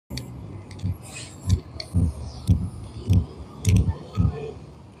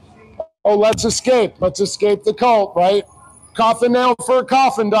Oh, let's escape. Let's escape the cult, right? Coffin nail for a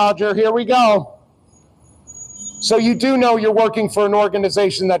coffin dodger. Here we go. So you do know you're working for an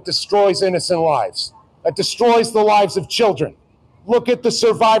organization that destroys innocent lives, that destroys the lives of children. Look at the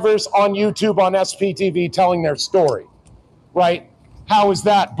survivors on YouTube on SPTV telling their story, right? How was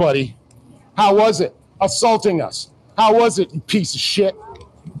that, buddy? How was it? Assaulting us. How was it, you piece of shit?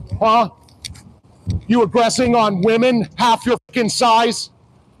 Huh? You aggressing on women half your fucking size?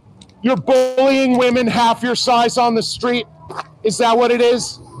 You're bullying women half your size on the street? Is that what it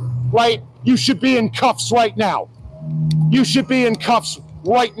is? Right? You should be in cuffs right now. You should be in cuffs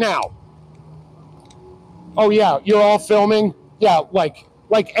right now. Oh yeah, you're all filming? Yeah, like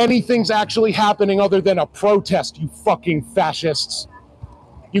anything's actually happening other than a protest, you fucking fascists.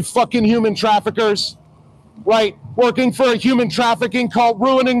 You fucking human traffickers, right? Working for a human trafficking cult,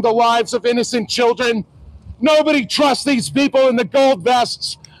 ruining the lives of innocent children. Nobody trusts these people in the gold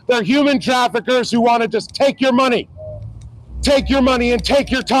vests. They're human traffickers who want to just take your money. Take your money and take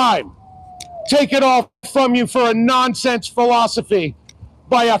your time. Take it all from you for a nonsense philosophy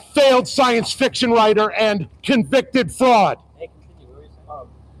by a failed science fiction writer and convicted fraud.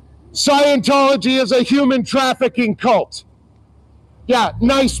 Scientology is a human trafficking cult. Yeah,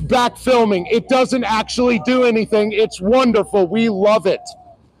 nice back filming. It doesn't actually do anything. It's wonderful. We love it.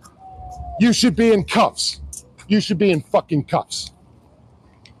 You should be in cuffs. You should be in fucking cuffs.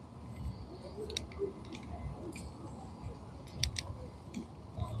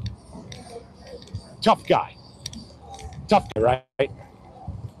 Tough guy. Tough guy, right?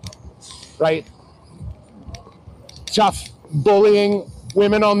 Right? Tough, bullying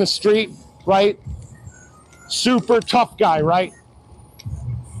women on the street, right? Super tough guy, right?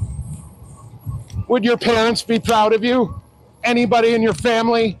 Would your parents be proud of you? Anybody in your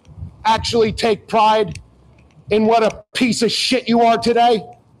family actually take pride in what a piece of shit you are today?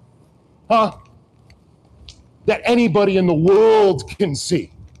 Huh? That anybody in the world can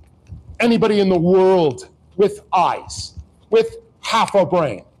see. Anybody in the world with eyes, with half a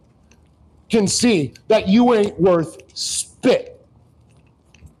brain, can see that you ain't worth spit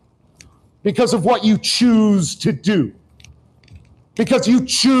because of what you choose to do. Because you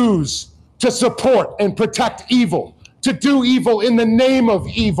choose to support and protect evil, to do evil in the name of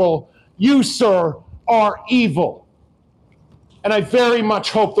evil. You, sir, are evil. And I very much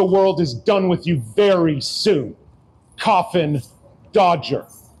hope the world is done with you very soon. Coffin Dodger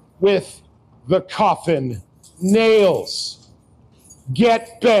with the coffin nails.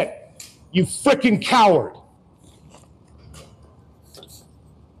 Get bent, you frickin' coward.